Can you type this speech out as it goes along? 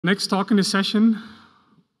Next talk in this session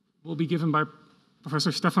will be given by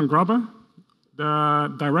Professor Stephan Grabbe,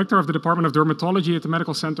 the director of the Department of Dermatology at the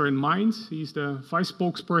Medical Center in Mainz. He's the vice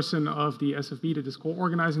spokesperson of the SFB that is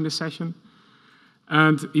co-organizing this session.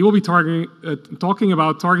 And he will be talking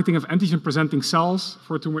about targeting of antigen-presenting cells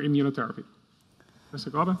for tumor immunotherapy. Professor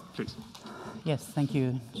Grabbe, please. Yes, thank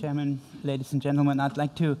you, Chairman. Ladies and gentlemen, I'd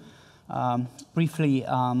like to briefly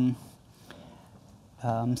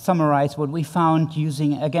summarize what we found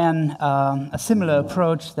using, again, a similar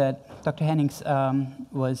approach that Dr. Hennings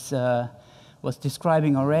was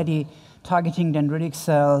describing already, targeting dendritic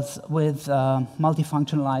cells with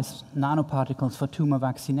multifunctionalized nanoparticles for tumor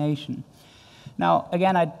vaccination. Now,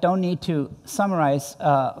 again, I don't need to summarize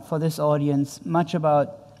for this audience much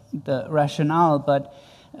about the rationale, but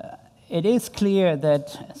it is clear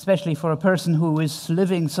that, especially for a person who is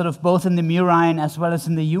living sort of both in the murine as well as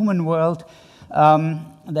in the human world,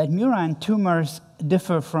 that murine tumors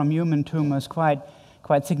differ from human tumors quite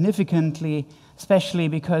significantly, especially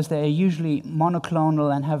because they are usually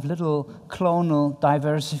monoclonal and have little clonal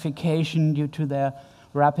diversification due to their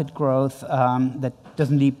rapid growth that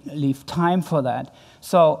doesn't leave time for that.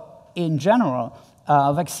 So, in general,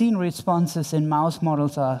 vaccine responses in mouse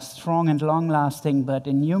models are strong and long-lasting, but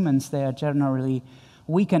in humans they are generally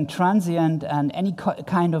weak and transient, and any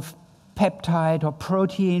kind of peptide or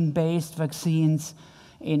protein-based vaccines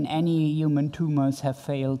in any human tumors have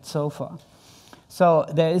failed so far. So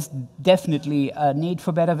there is definitely a need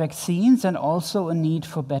for better vaccines and also a need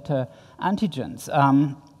for better antigens.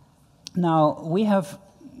 Now, we have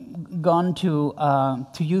gone to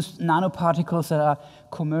use nanoparticles that are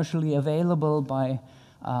commercially available by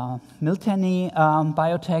Miltenyi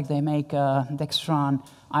Biotech. They make dextran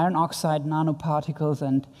iron oxide nanoparticles,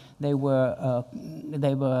 and they were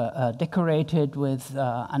decorated with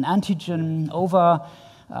an antigen over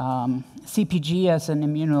CpG as an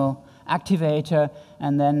immunoactivator,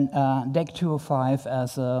 and then DEC-205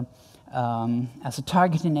 as a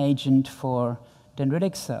targeting agent for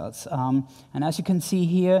dendritic cells. And as you can see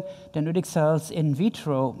here, dendritic cells in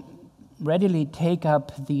vitro readily take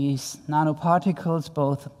up these nanoparticles,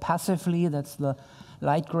 both passively, that's the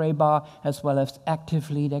light gray bar, as well as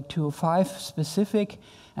actively, DEC-205 specific,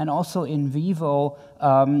 and also in vivo,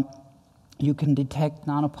 you can detect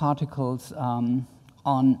nanoparticles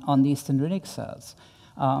on these dendritic cells.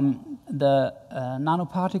 The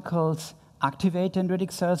nanoparticles activate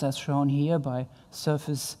dendritic cells, as shown here by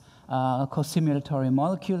surface co-stimulatory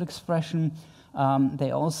molecule expression.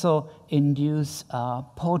 They also induce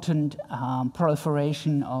potent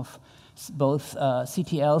proliferation of both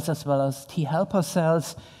CTLs as well as T helper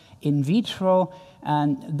cells in vitro,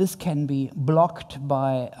 and this can be blocked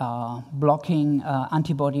by blocking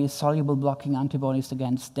antibodies, soluble blocking antibodies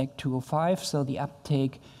against DEC-205, so the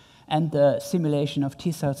uptake and the stimulation of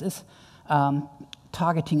T cells is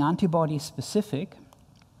targeting antibody specific.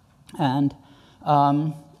 And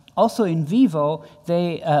also in vivo,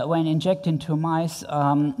 they, when injected into mice,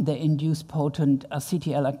 they induce potent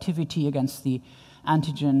CTL activity against the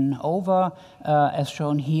antigen over, as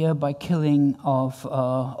shown here by killing of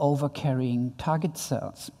over-carrying target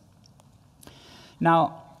cells.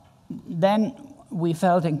 Now, then we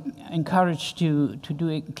felt encouraged to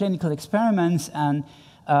do clinical experiments, and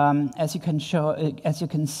as you can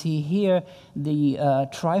see here, the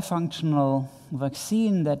trifunctional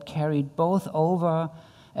vaccine that carried both over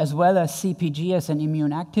as well as CpG as an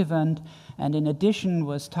immune activant, and in addition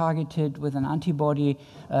was targeted with an antibody,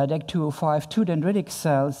 DEC-205, to dendritic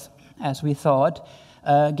cells, as we thought,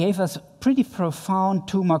 gave us pretty profound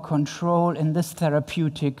tumor control in this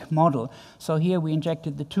therapeutic model. So here we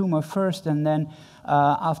injected the tumor first, and then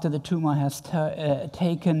after the tumor has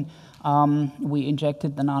taken, we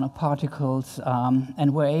injected the nanoparticles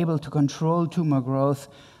and were able to control tumor growth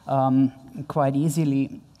quite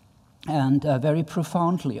easily and very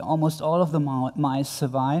profoundly. Almost all of the mice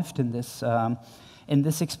survived in this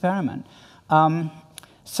experiment.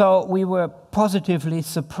 So we were positively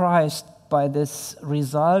surprised by this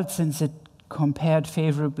result, since it compared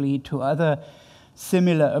favorably to other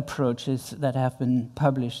similar approaches that have been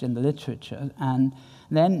published in the literature. And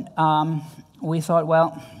then we thought,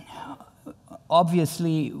 well,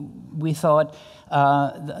 obviously we thought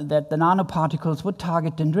that the nanoparticles would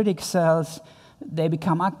target dendritic cells. They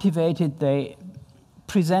become activated, they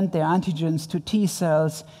present their antigens to T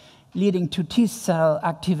cells, leading to T cell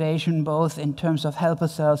activation, both in terms of helper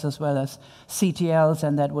cells as well as CTLs,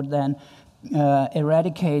 and that would then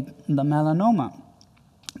eradicate the melanoma.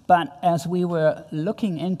 But as we were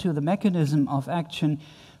looking into the mechanism of action,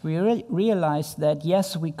 we realized that,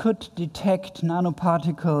 yes, we could detect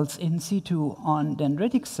nanoparticles in situ on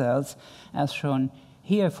dendritic cells, as shown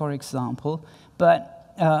here, for example. But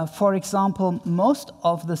for example, most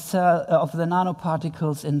of the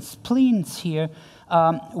nanoparticles in spleens here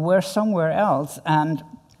were somewhere else. And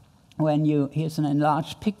when here's an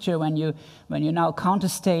enlarged picture, when you now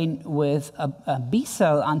counterstain with a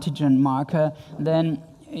B-cell antigen marker, then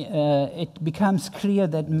it becomes clear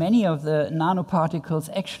that many of the nanoparticles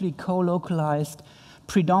actually co-localized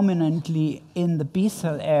predominantly in the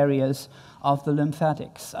B-cell areas of the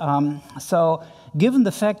lymphatics. So given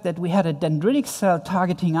the fact that we had a dendritic cell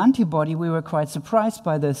targeting antibody, we were quite surprised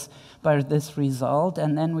by this result.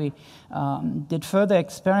 And then we did further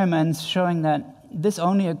experiments showing that this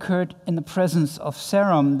only occurred in the presence of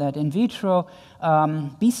serum, that in vitro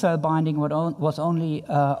B-cell binding was only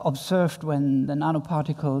observed when the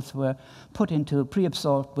nanoparticles were put into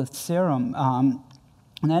pre-absorbed with serum. And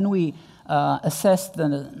then we assessed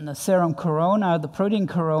the serum corona, the protein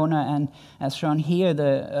corona, and as shown here,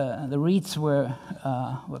 the reads were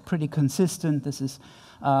pretty consistent. This is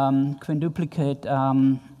quintuplicate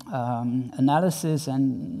analysis,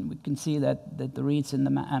 and we can see that the reads in the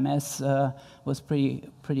MS was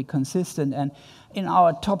pretty consistent. And in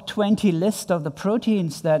our top 20 list of the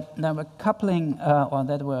proteins that were coupling or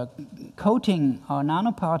that were coating our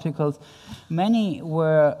nanoparticles, many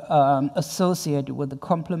were associated with the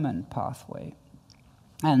complement pathway.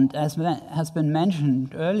 And as has been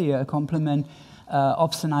mentioned earlier, complement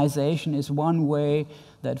opsonization is one way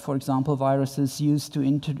that, for example, viruses use to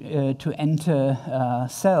enter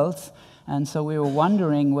cells. And so we were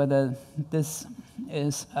wondering whether this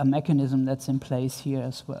is a mechanism that's in place here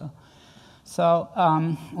as well. So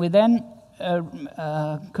we then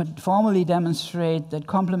could formally demonstrate that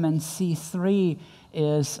complement C3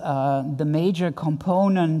 is the major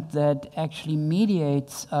component that actually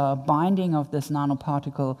mediates binding of this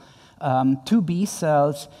nanoparticle to B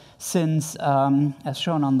cells, since, as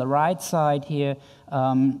shown on the right side here,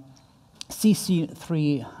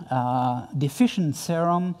 CC3 deficient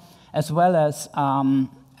serum, as well as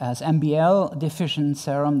MBL deficient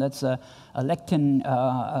serum, that's a lectin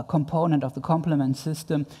component of the complement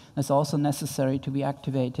system, that's also necessary to be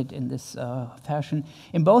activated in this fashion.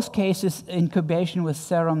 In both cases, incubation with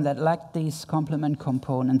serum that lacked these complement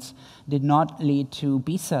components did not lead to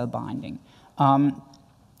B-cell binding.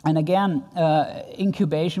 And again,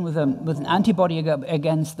 incubation with an antibody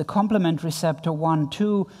against the complement receptor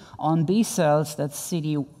 1-2 on B cells, that's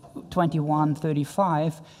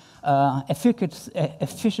CD2135,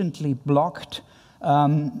 efficiently blocked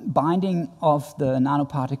binding of the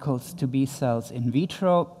nanoparticles to B cells in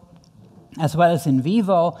vitro, as well as in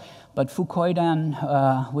vivo. But fucoidan,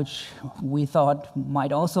 which we thought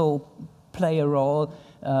might also play a role,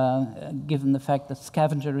 given the fact that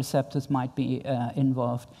scavenger receptors might be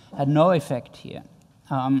involved, had no effect here.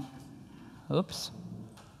 Oops,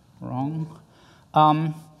 wrong.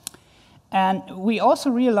 And we also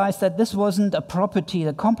realized that this wasn't a property,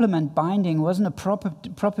 the complement binding wasn't a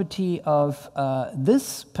property of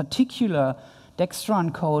this particular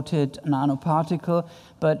dextran-coated nanoparticle,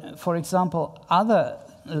 but, for example, other,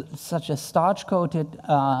 such as starch-coated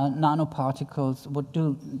nanoparticles would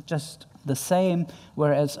do just the same,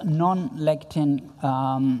 whereas non-lectin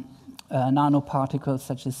nanoparticles,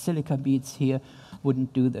 such as silica beads here,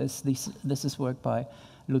 wouldn't do this. This is work by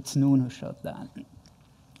Lutz Noon who showed that.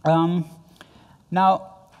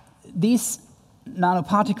 Now, these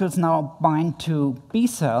nanoparticles now bind to B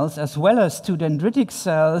cells as well as to dendritic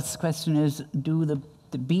cells. Question is, do the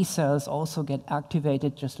B cells also get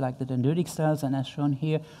activated just like the dendritic cells? And as shown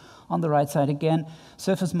here on the right side again,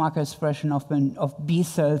 surface marker expression of B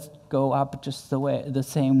cells go up just the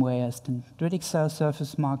same way as dendritic cell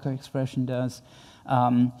surface marker expression does.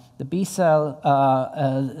 The B cell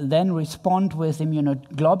then respond with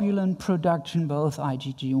immunoglobulin production, both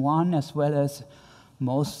IgG1 as well as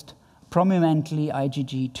most prominently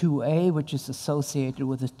IgG2A, which is associated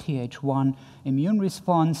with the Th1 immune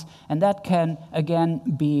response, and that can again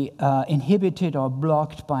be inhibited or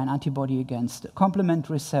blocked by an antibody against the complement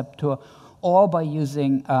receptor, or by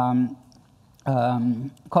using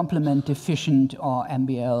complement deficient or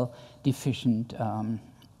MBL deficient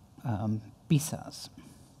B cells.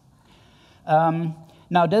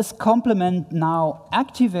 Now, does complement now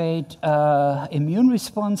activate immune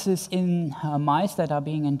responses in mice that are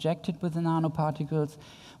being injected with the nanoparticles?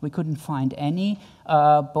 We couldn't find any,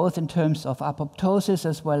 both in terms of apoptosis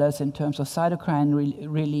as well as in terms of cytokine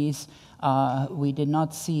release. We did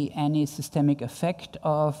not see any systemic effect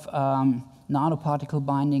of nanoparticle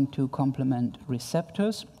binding to complement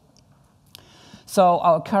receptors. So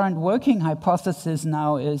our current working hypothesis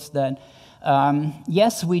now is that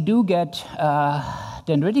yes, we do get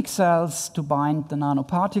dendritic cells to bind the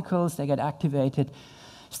nanoparticles. They get activated,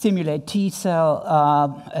 stimulate T cell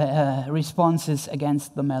responses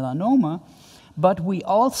against the melanoma. But we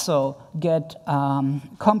also get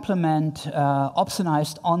complement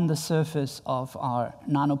opsonized on the surface of our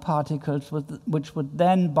nanoparticles, which would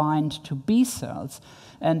then bind to B cells.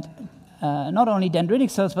 And not only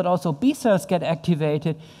dendritic cells, but also B cells get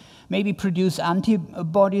activated, maybe produce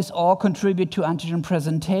antibodies or contribute to antigen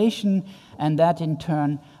presentation, and that in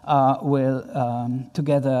turn will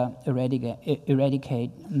together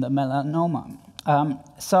eradicate the melanoma.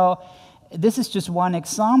 So this is just one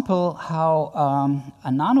example how a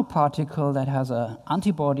nanoparticle that has an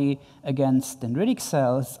antibody against dendritic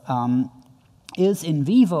cells is in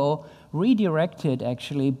vivo redirected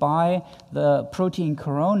actually by the protein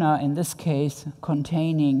corona, in this case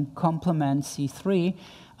containing complement C3,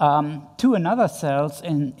 to another cells,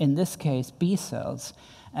 in this case B cells.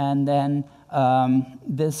 And then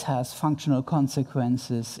this has functional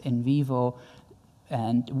consequences in vivo.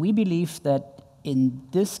 And we believe that in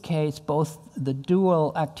this case, both the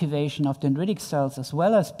dual activation of dendritic cells as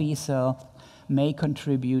well as B cell may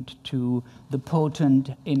contribute to the potent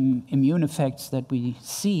immune effects that we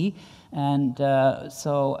see. And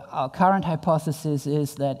so our current hypothesis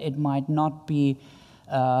is that it might not be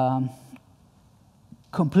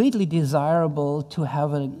completely desirable to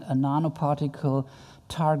have a nanoparticle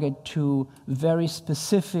target to very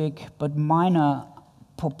specific but minor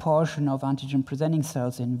proportion of antigen-presenting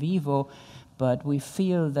cells in vivo. But we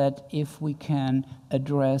feel that if we can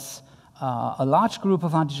address a large group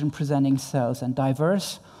of antigen-presenting cells and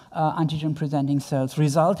diverse antigen-presenting cells,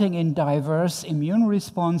 resulting in diverse immune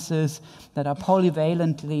responses that are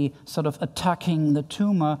polyvalently sort of attacking the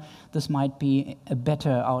tumor, this might be a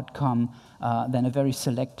better outcome than a very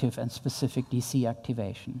selective and specific DC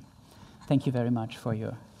activation. Thank you very much for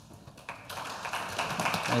your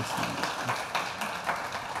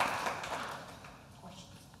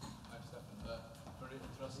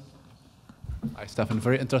Hi, Stephan.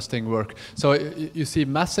 Very interesting work. So you see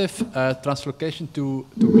massive translocation to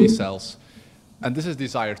B cells, and this is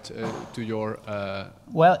desired to your.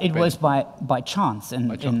 Well, it was by chance.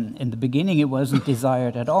 In the beginning, it wasn't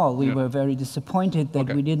desired at all. We were very disappointed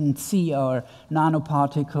that we didn't see our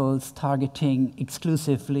nanoparticles targeting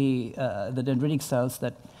exclusively the dendritic cells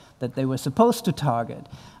that they were supposed to target.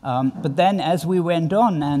 But then as we went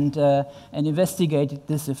on and investigated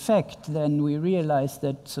this effect, then we realized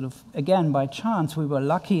that sort of, again, by chance, we were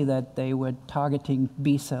lucky that they were targeting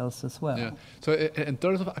B cells as well. Yeah. So in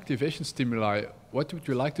terms of activation stimuli, what would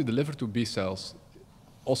you like to deliver to B cells?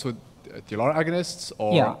 Also TLR agonists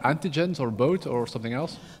or antigens or both or something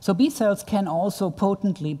else? So B cells can also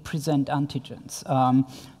potently present antigens.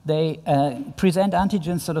 They present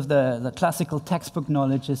antigens, sort of the classical textbook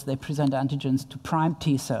knowledge is they present antigens to prime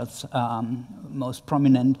T cells most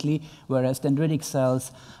prominently, whereas dendritic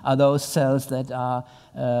cells are those cells that are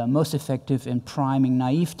most effective in priming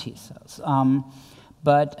naive T cells.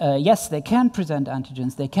 But yes, they can present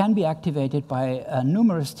antigens. They can be activated by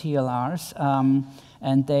numerous TLRs,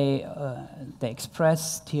 and they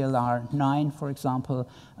express TLR9, for example,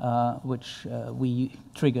 which we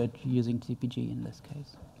triggered using CpG in this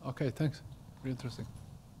case. Okay, thanks. Very interesting.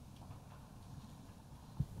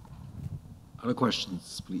 Other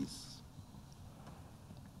questions, please?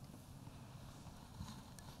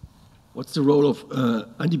 What's the role of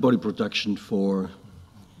antibody production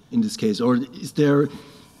in this case? Or is there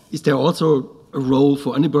also a role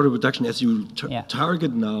for antibody production as you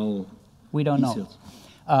target now? We don't know.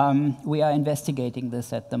 We are investigating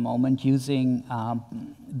this at the moment using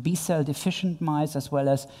B-cell deficient mice as well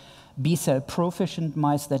as B-cell proficient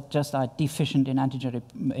mice that just are deficient in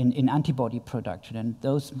antibody production. And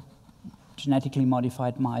those genetically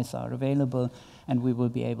modified mice are available, and we will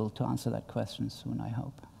be able to answer that question soon, I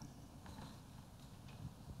hope.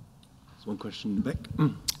 There's one question in the back.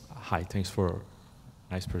 Hi, thanks for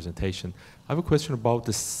a nice presentation. I have a question about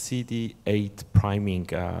the CD8 priming.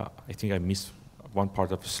 I think I missed one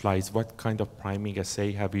part of the slides. What kind of priming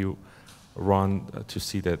assay have you run to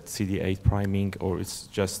see that CD8 priming, or it's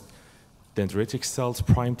just dendritic cells,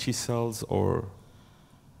 prime T cells, or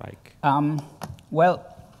like? Well,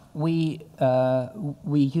 we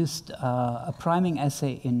used a priming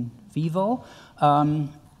assay in vivo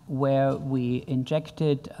where we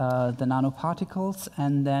injected the nanoparticles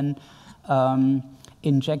and then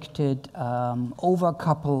injected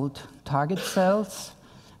overcoupled target cells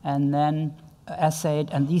and then assayed,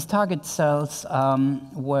 and these target cells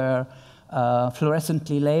were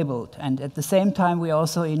fluorescently labeled. And at the same time, we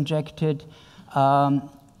also injected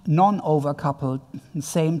non-overcoupled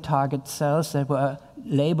same target cells that were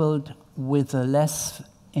labeled with a less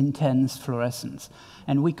intense fluorescence.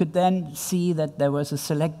 And we could then see that there was a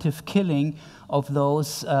selective killing of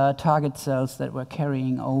those target cells that were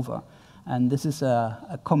carrying over. And this is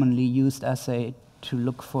a commonly used assay to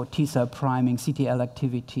look for T-cell priming CTL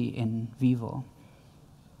activity in vivo.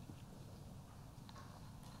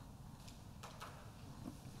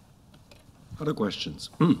 Other questions?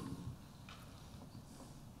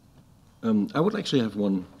 I would actually have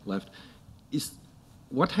one left.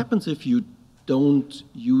 What happens if you don't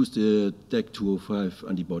use the DEC-205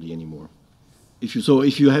 antibody anymore? If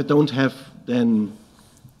you don't have then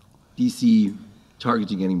DC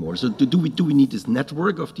targeting anymore, so do we need this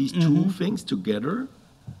network of these two things together?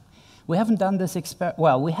 We haven't done this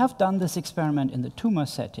we have done this experiment in the tumor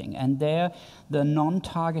setting, and there the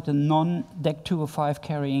non-targeted, non-DEC-205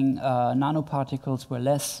 carrying nanoparticles were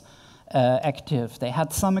less active. They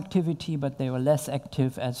had some activity, but they were less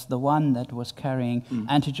active as the one that was carrying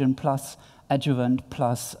antigen plus adjuvant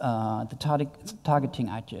plus the targeting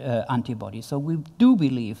antibody. So we do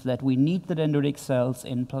believe that we need the dendritic cells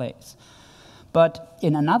in place. But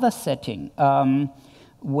in another setting,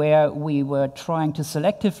 where we were trying to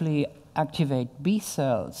selectively activate B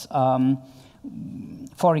cells,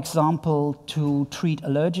 for example, to treat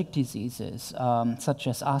allergic diseases, such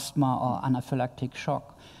as asthma or anaphylactic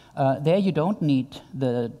shock, there you don't need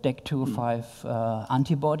the DEC-205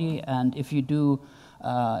 antibody, and if you do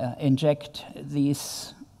inject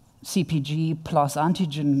these CpG plus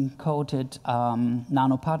antigen-coated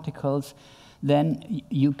nanoparticles, then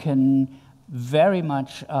you can very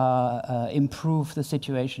much improve the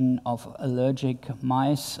situation of allergic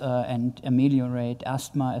mice and ameliorate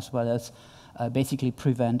asthma, as well as basically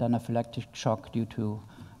prevent anaphylactic shock due to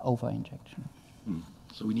over-injection.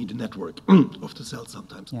 So we need a network of the cells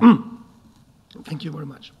sometimes. Yeah. Thank you very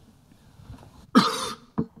much.